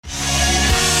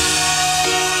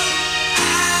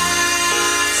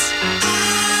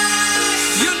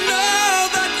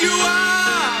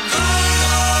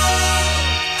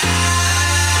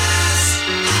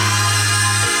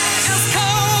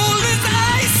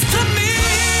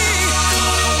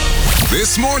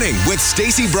This morning with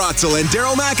Stacey Brotzel and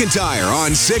Daryl McIntyre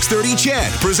on 630 CHED,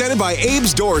 presented by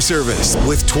Abe's Door Service,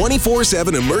 with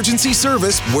 24/7 emergency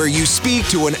service where you speak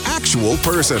to an actual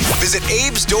person. Visit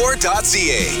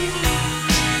abesdoor.ca.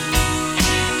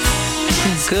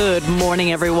 Good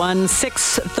morning, everyone.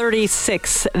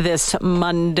 6:36 this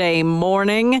Monday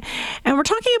morning. And we're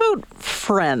talking about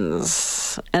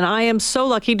friends. And I am so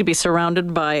lucky to be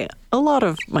surrounded by a lot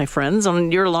of my friends.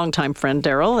 You're a longtime friend,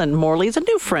 Daryl, and Morley's a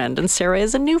new friend, and Sarah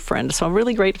is a new friend. So I'm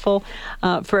really grateful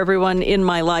for everyone in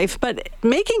my life. But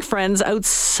making friends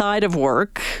outside of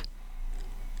work,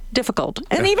 difficult.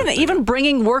 And even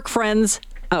bringing work friends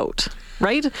out,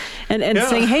 right? And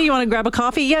saying, hey, you want to grab a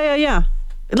coffee? Yeah.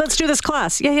 Let's do this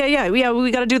class. Yeah,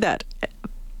 we got to do that.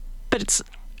 But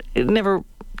it never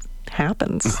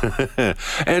happens. And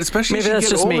especially maybe as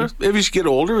you get older. Maybe as you get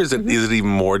older, is it even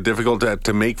more difficult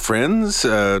to make friends,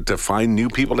 to find new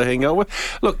people to hang out with?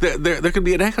 Look, there could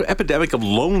be an epidemic of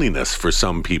loneliness for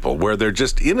some people where they're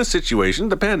just in a situation.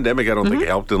 The pandemic, I don't think,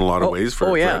 helped in a lot of ways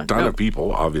for a ton of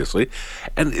people, obviously.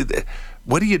 And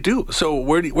what do you do? So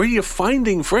where are you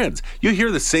finding friends? You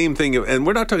hear the same thing, and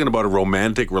we're not talking about a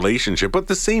romantic relationship, but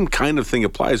the same kind of thing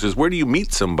applies. Is where do you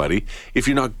meet somebody if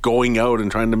you're not going out and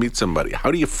trying to meet somebody?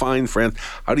 How do you find friends?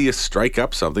 How do you strike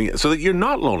up something so that you're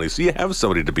not lonely, so you have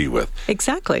somebody to be with?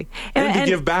 Exactly. And to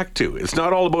give back to. It's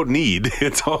not all about need.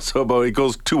 It's also about, it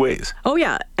goes two ways. Oh,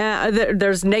 yeah.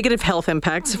 There's negative health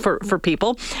impacts for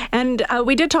people. And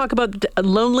we did talk about a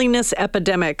loneliness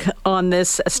epidemic on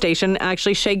this station.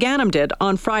 Actually, Shay Ghanem did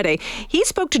on Friday. He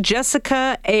spoke to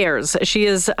Jessica Ayers. She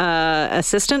is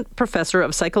assistant professor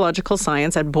of psychological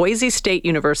science at Boise State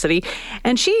University,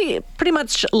 and she pretty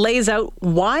much lays out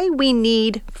why we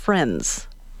need friends.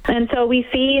 And so we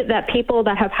see that people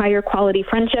that have higher quality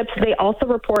friendships, they also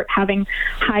report having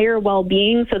higher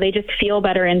well-being, so they just feel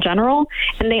better in general.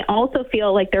 And they also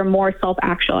feel like they're more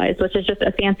self-actualized, which is just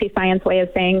a fancy science way of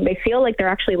saying they feel like they're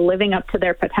actually living up to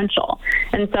their potential.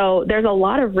 And so there's a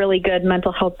lot of really good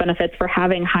mental health benefits for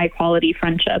having high-quality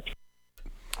friendships.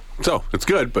 So it's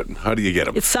good, but how do you get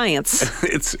them? It's science.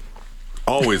 It's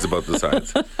always about the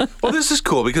science. Well, this is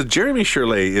cool because Jeremy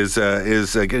Shirley is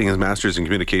getting his master's in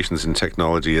communications and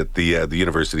technology at the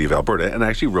University of Alberta, and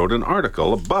actually wrote an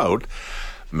article about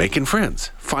making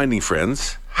friends, finding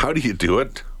friends. How do you do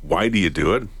it? Why do you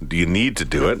do it? Do you need to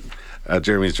do it?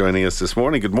 Jeremy's joining us this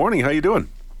morning. Good morning. How are you doing?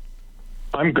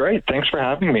 I'm great. Thanks for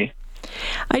having me.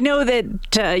 I know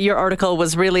that your article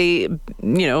was really,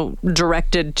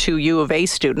 directed to U of A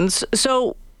students.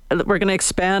 So we're going to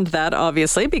expand that,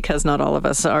 obviously, because not all of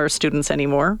us are students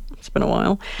anymore. It's been a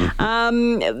while.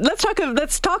 Mm-hmm.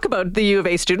 Let's talk about the U of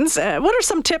A students. What are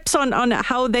some tips on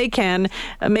how they can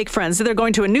make friends? They're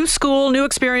going to a new school, new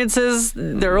experiences.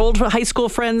 Their old high school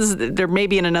friends, they're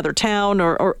maybe in another town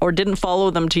or didn't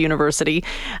follow them to university.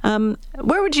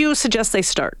 Where would you suggest they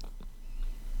start?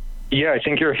 Yeah, I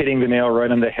think you're hitting the nail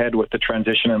right on the head with the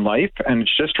transition in life. And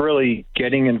it's just really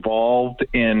getting involved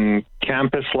in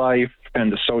campus life and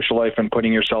the social life and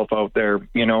putting yourself out there,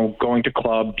 going to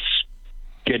clubs,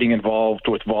 getting involved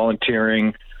with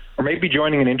volunteering, or maybe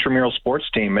joining an intramural sports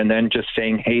team and then just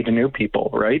saying hey to new people,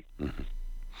 right? Mm-hmm.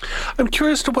 I'm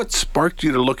curious to what sparked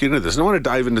you to look into this. And I want to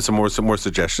dive into some more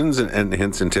suggestions and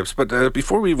hints and tips. But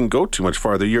before we even go too much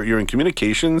farther, you're in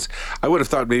communications. I would have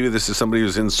thought maybe this is somebody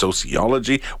who's in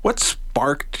sociology. What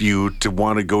sparked you to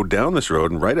want to go down this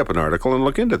road and write up an article and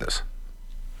look into this?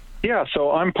 Yeah,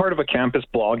 so I'm part of a campus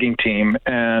blogging team,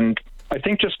 and I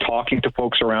think just talking to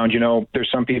folks around, there's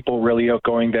some people really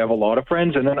outgoing, they have a lot of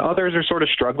friends, and then others are sort of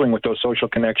struggling with those social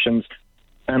connections.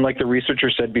 And like the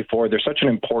researcher said before, they're such an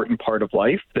important part of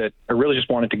life that I really just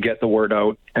wanted to get the word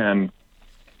out and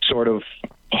sort of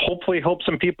hopefully help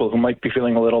some people who might be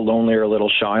feeling a little lonely or a little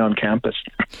shy on campus.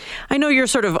 I know you're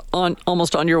sort of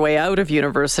almost on your way out of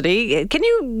university. Can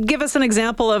you give us an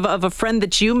example of a friend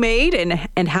that you made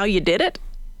and how you did it?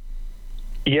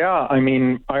 Yeah,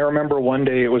 I remember one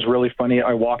day it was really funny.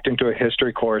 I walked into a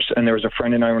history course and there was a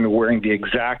friend and I were wearing the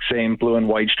exact same blue and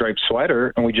white striped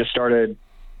sweater, and we just started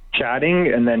chatting,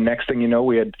 and then next thing you know,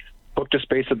 we had booked a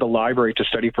space at the library to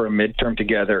study for a midterm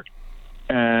together.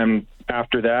 And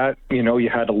after that, you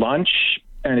had a lunch,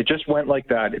 and it just went like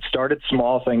that. It started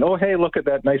small, saying, oh, hey, look at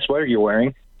that nice sweater you're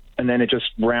wearing. And then it just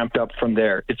ramped up from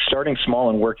there. It's starting small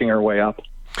and working our way up.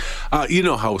 You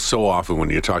know how so often when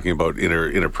you're talking about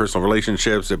interpersonal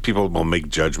relationships that people will make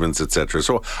judgments, etc.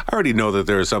 So I already know that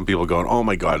there are some people going, oh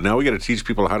my God, now we got to teach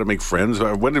people how to make friends.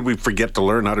 When did we forget to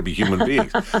learn how to be human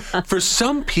beings? For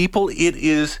some people, it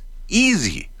is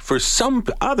easy for some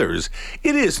others,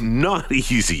 it is not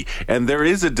easy. And there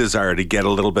is a desire to get a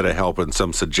little bit of help and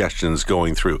some suggestions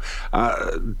going through.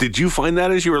 Did you find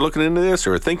that as you were looking into this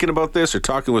or thinking about this or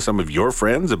talking with some of your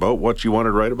friends about what you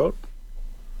wanted to write about?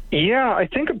 Yeah, I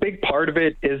think a big part of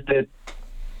it is that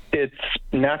it's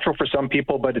natural for some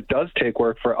people, but it does take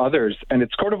work for others. And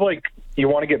it's sort of like you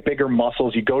want to get bigger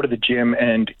muscles. You go to the gym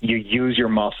and you use your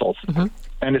muscles. Mm-hmm.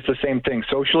 And it's the same thing.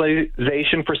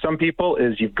 Socialization for some people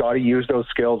is you've got to use those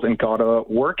skills and got to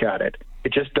work at it.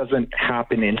 It just doesn't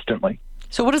happen instantly.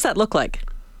 So what does that look like?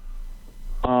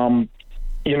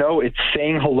 It's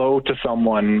saying hello to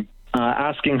someone,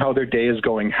 asking how their day is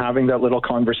going, having that little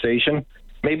conversation,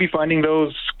 maybe finding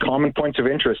those common points of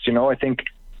interest. I think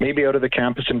maybe out of the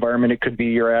campus environment, it could be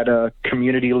you're at a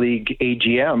community league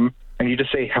AGM and you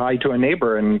just say hi to a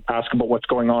neighbor and ask about what's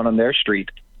going on their street.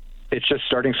 It's just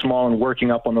starting small and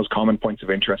working up on those common points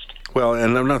of interest. Well,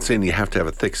 and I'm not saying you have to have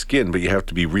a thick skin, but you have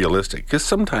to be realistic because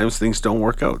sometimes things don't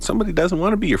work out. Somebody doesn't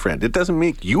want to be your friend. It doesn't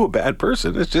make you a bad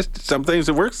person. It's just sometimes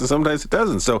it works and sometimes it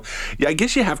doesn't. So yeah, I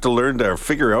guess you have to learn to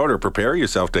figure out or prepare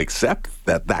yourself to accept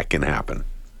that can happen.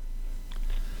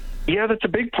 Yeah, that's a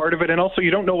big part of it. And also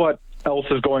you don't know what else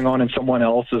is going on in someone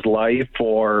else's life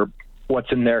or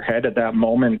what's in their head at that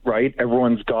moment, right?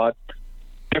 Everyone's got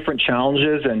different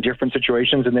challenges and different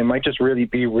situations, and they might just really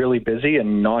be really busy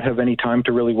and not have any time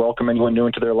to really welcome anyone new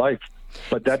into their life.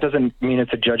 But that doesn't mean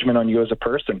it's a judgment on you as a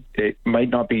person. It might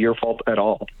not be your fault at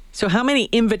all. So how many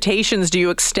invitations do you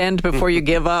extend before you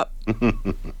give up?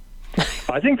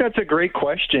 I think that's a great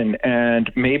question. And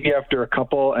maybe after a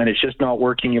couple and it's just not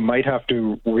working, you might have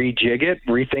to rejig it,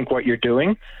 rethink what you're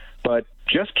doing. But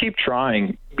just keep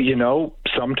trying.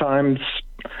 Sometimes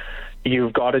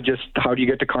you've got to how do you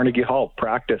get to Carnegie Hall?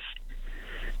 Practice.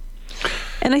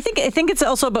 And I think it's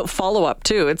also about follow-up,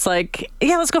 too. It's like,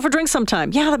 yeah, let's go for drinks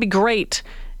sometime. Yeah, that'd be great.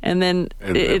 And then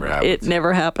it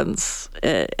never happens.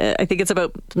 I think it's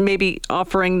about maybe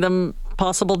offering them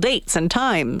possible dates and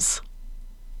times.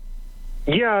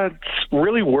 Yeah, it's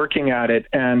really working at it.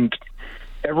 And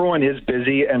everyone is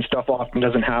busy and stuff often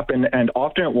doesn't happen. And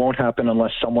often it won't happen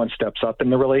unless someone steps up in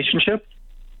the relationship.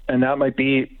 And that might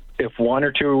be if one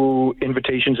or two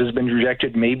invitations has been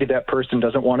rejected, maybe that person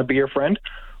doesn't want to be your friend.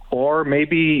 Or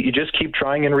maybe you just keep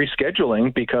trying and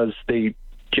rescheduling because they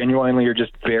genuinely are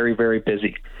just very, very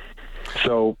busy.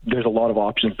 So there's a lot of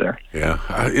options there. Yeah,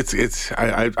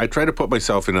 I try to put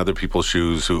myself in other people's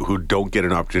shoes who don't get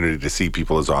an opportunity to see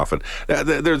people as often.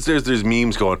 There's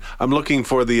memes going, I'm looking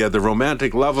for the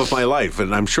romantic love of my life,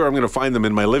 and I'm sure I'm going to find them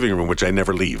in my living room, which I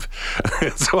never leave.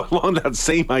 So along that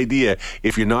same idea,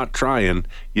 if you're not trying,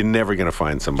 you're never going to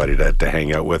find somebody to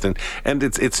hang out with, and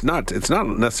it's not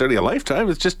necessarily a lifetime.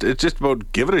 It's just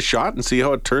about give it a shot and see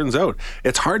how it turns out.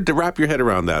 It's hard to wrap your head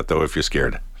around that though if you're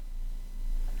scared.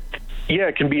 Yeah,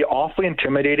 it can be awfully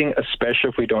intimidating,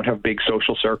 especially if we don't have big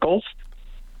social circles.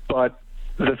 But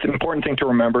the important thing to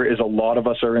remember is a lot of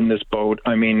us are in this boat.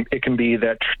 I mean, it can be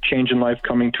that change in life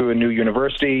coming to a new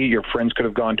university. Your friends could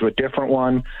have gone to a different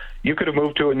one. You could have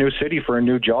moved to a new city for a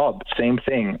new job. Same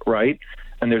thing, right?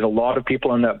 And there's a lot of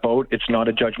people in that boat. It's not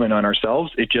a judgment on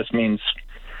ourselves. It just means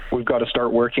we've got to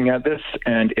start working at this,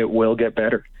 and it will get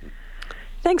better.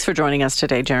 Thanks for joining us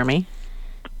today, Jeremy.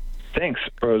 Thanks.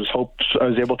 I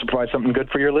was able to provide something good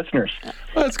for your listeners.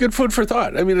 Well, that's good food for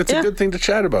thought. I mean, it's a good thing to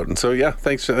chat about. And so, yeah,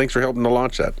 thanks for helping to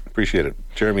launch that. Appreciate it.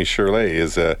 Jeremy Shirley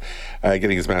is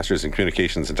getting his master's in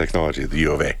communications and technology at the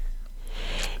U of A.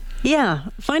 Yeah,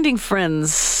 finding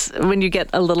friends when you get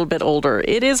a little bit older,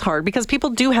 it is hard because people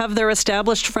do have their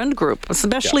established friend group,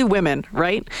 especially women,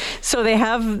 right? So they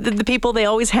have the people they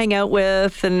always hang out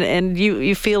with, and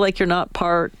you feel like you're not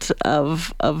part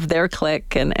of their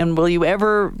clique. And will you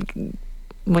ever?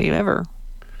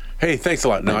 Hey, thanks a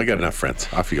lot. No, I got enough friends.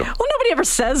 Off you go. Well, nobody ever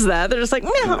says that. They're just like,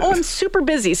 I'm super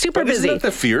busy, busy. Isn't that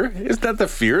the fear? Isn't that the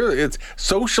fear? It's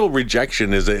social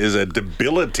rejection is a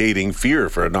debilitating fear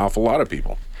for an awful lot of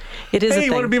people. It is. Hey,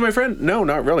 you want to be my friend? No,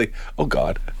 not really. Oh,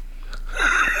 God.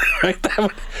 Right?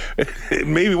 It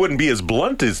maybe wouldn't be as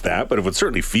blunt as that, but it would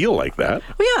certainly feel like that.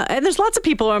 Well, yeah, and there's lots of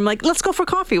people where I'm like, let's go for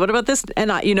coffee. What about this? And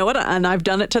you know what? And I've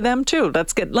done it to them too.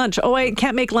 Let's get lunch. Oh, I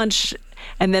can't make lunch.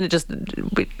 And then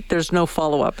there's no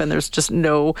follow-up, and there's just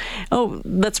no,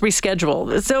 let's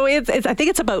reschedule. So I think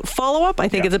it's about follow-up. I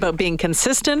think it's about being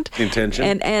consistent.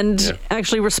 Intention. And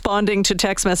actually responding to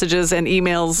text messages and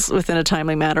emails within a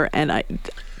timely manner. And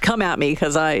come at me,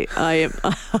 because I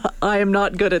am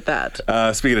not good at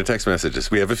that. Speaking of text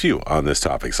messages, we have a few on this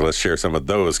topic, so let's share some of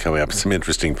those coming up. Some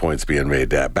interesting points being made.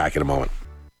 Back in a moment.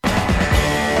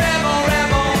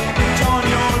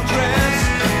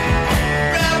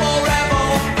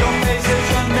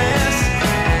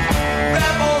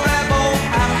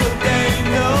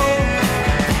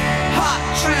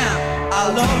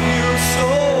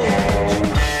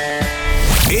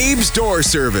 Door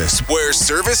Service, where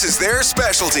service is their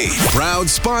specialty. Proud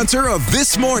sponsor of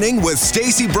This Morning with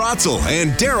Stacey Brotzel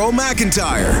and Daryl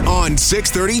McIntyre on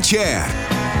 630 CHED.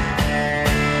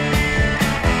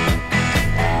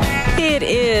 It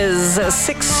is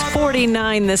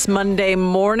 6:49 this Monday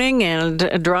morning, and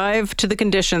a drive to the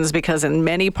conditions, because in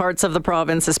many parts of the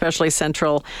province, especially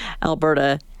central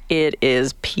Alberta, it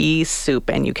is pea soup,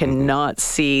 and you cannot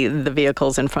see the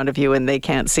vehicles in front of you, and they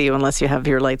can't see you unless you have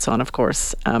your lights on, of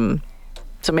course.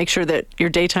 So make sure that your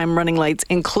daytime running lights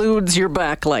includes your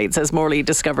back lights, as Morley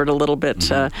discovered a little bit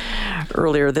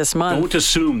earlier this month. Don't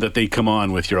assume that they come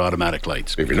on with your automatic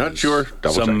lights. If you're not sure,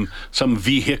 double check. Some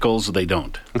vehicles, they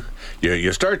don't.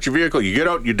 You start your vehicle, you get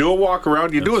out, you do a walk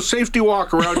around, you do a safety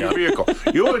walk around your vehicle.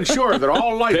 You ensure that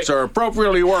all lights are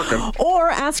appropriately working. Or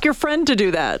ask your friend to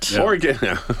do that. Yeah. Or get...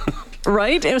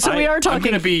 Right? So we are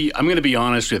talking... I'm going to be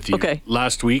honest with you. Okay.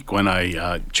 Last week when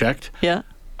I checked... Yeah.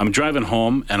 I'm driving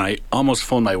home, and I almost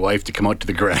phoned my wife to come out to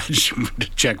the garage to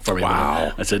check for me.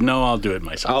 Wow. I said, no, I'll do it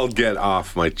myself. I'll get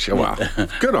off my... Wow.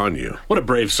 Good on you. What a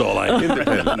brave soul I am.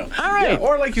 Independent. All right. Yeah,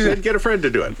 or like you said, get a friend to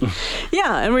do it.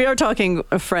 Yeah, and we are talking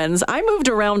friends. I moved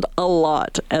around a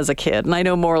lot as a kid, and I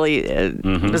know Morley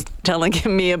was telling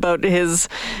me about his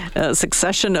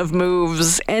succession of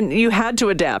moves, and you had to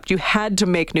adapt. You had to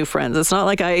make new friends. It's not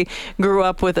like I grew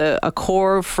up with a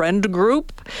core friend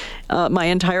group my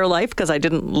entire life, because I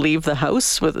didn't leave the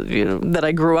house with that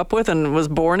I grew up with and was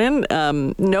born in.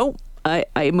 No,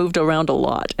 I moved around a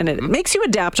lot, and it makes you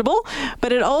adaptable,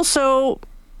 but it also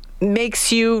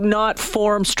makes you not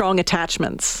form strong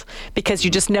attachments, because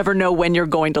you just never know when you're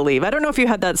going to leave. I don't know if you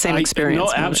had that same experience.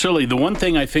 No, absolutely. The one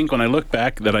thing I think when I look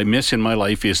back that I miss in my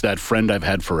life is that friend I've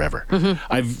had forever.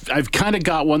 I've kind of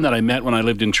got one that I met when I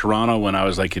lived in Toronto when I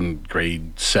was like in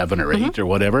grade 7 or 8 or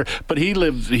whatever. But he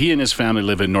and his family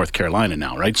live in North Carolina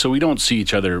now, right? So we don't see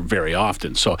each other very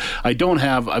often. So I don't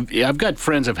have. I've got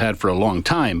friends I've had for a long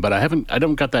time, but I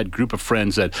don't got that group of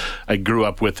friends that I grew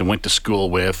up with and went to school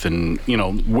with, and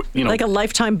like a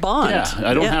lifetime bond. Yeah,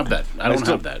 I don't have that.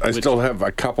 I still have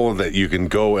a couple that you can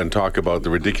go and talk about the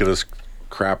ridiculous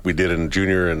crap we did in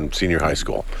junior and senior high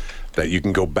school, that you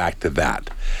can go back to that.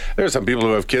 There are some people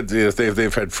who have kids,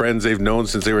 they've had friends they've known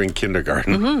since they were in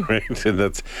kindergarten, right? And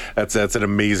that's an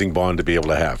amazing bond to be able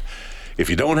to have. If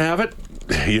you don't have it,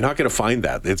 you're not going to find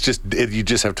that. You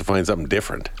just have to find something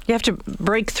different. You have to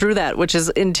break through that, which is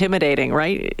intimidating,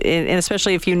 right? And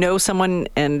especially if you know someone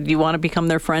and you want to become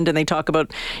their friend, and they talk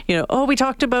about, we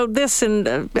talked about this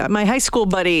and my high school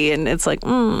buddy, and it's like,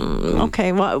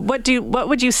 okay, what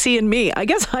would you see in me? I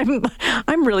guess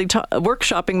I'm really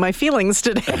workshopping my feelings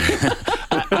today.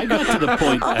 I got to the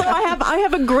point. Although I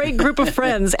have a great group of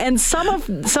friends, and some of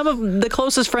the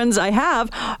closest friends I have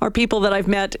are people that I've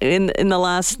met in the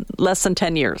last less than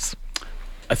 10 years.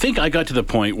 I think I got to the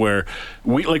point where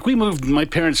my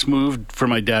parents moved for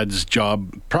my dad's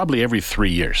job probably every 3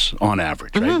 years on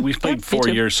average, right? We played 4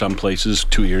 years some places,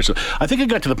 2 years. I think I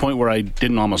got to the point where I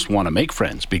didn't almost want to make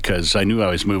friends, because I knew I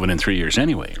was moving in 3 years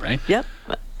anyway, right? Yep.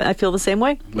 I feel the same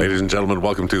way. Ladies and gentlemen,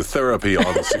 welcome to Therapy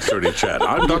on the 630 CHED.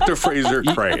 I'm Dr. Fraser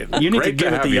Crane. You need to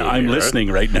give it the I'm listening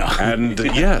right now. And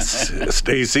yes,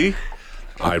 Stacey,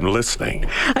 I'm listening.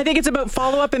 I think it's about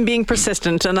follow-up and being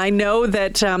persistent. And I know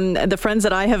that the friends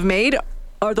that I have made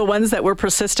are the ones that were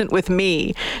persistent with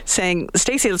me, saying,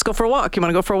 Stacey, let's go for a walk. You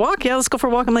want to go for a walk? Yeah, let's go for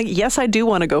a walk. I'm like, yes, I do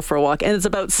want to go for a walk. And it's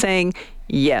about saying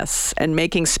yes and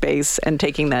making space and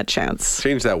taking that chance.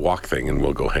 Change that walk thing and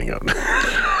we'll go hang out.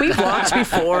 We've walked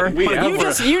before.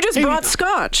 You just brought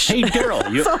scotch. Hey, Daryl,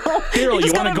 you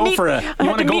want to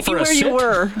go for a sit? You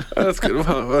were. That's good.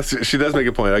 Well, she does make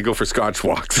a point. I go for scotch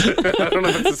walks. I don't know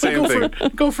if it's the same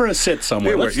thing. Go for a sit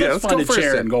somewhere. Let's find a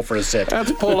chair and go for a sit.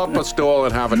 Let's pull up a stool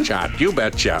and have a chat. You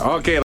betcha. Okay.